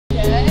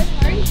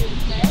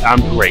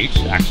I'm great,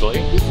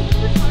 actually.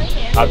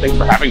 Thanks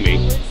for having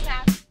me.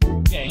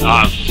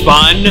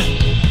 Fun,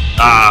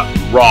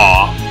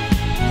 raw,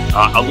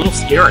 a little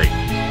scary.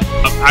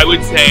 I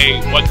would say,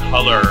 what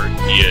color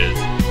he is?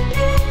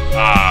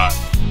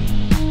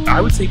 I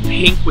would say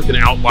pink with an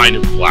outline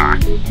of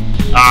black.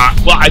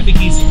 Well, I think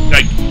he's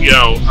like, you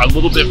know, a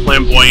little bit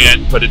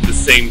flamboyant, but at the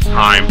same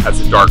time has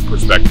a dark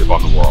perspective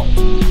on the world.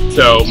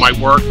 So my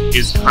work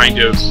is kind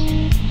of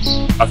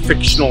a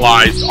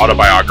fictionalized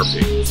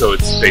autobiography. So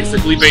it's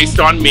basically based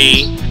on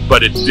me,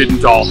 but it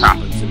didn't all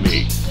happen to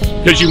me.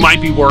 Because you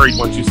might be worried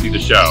once you see the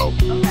show,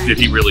 did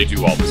he really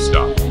do all this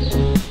stuff?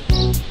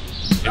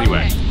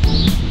 Anyway,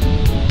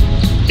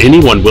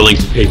 anyone willing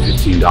to pay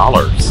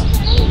 $15?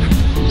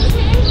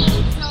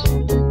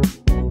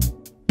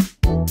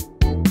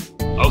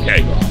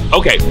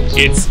 Okay,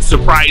 it's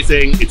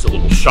surprising, it's a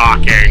little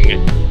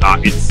shocking,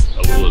 it's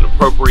a little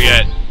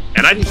inappropriate,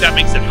 and I think that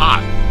makes it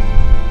hot.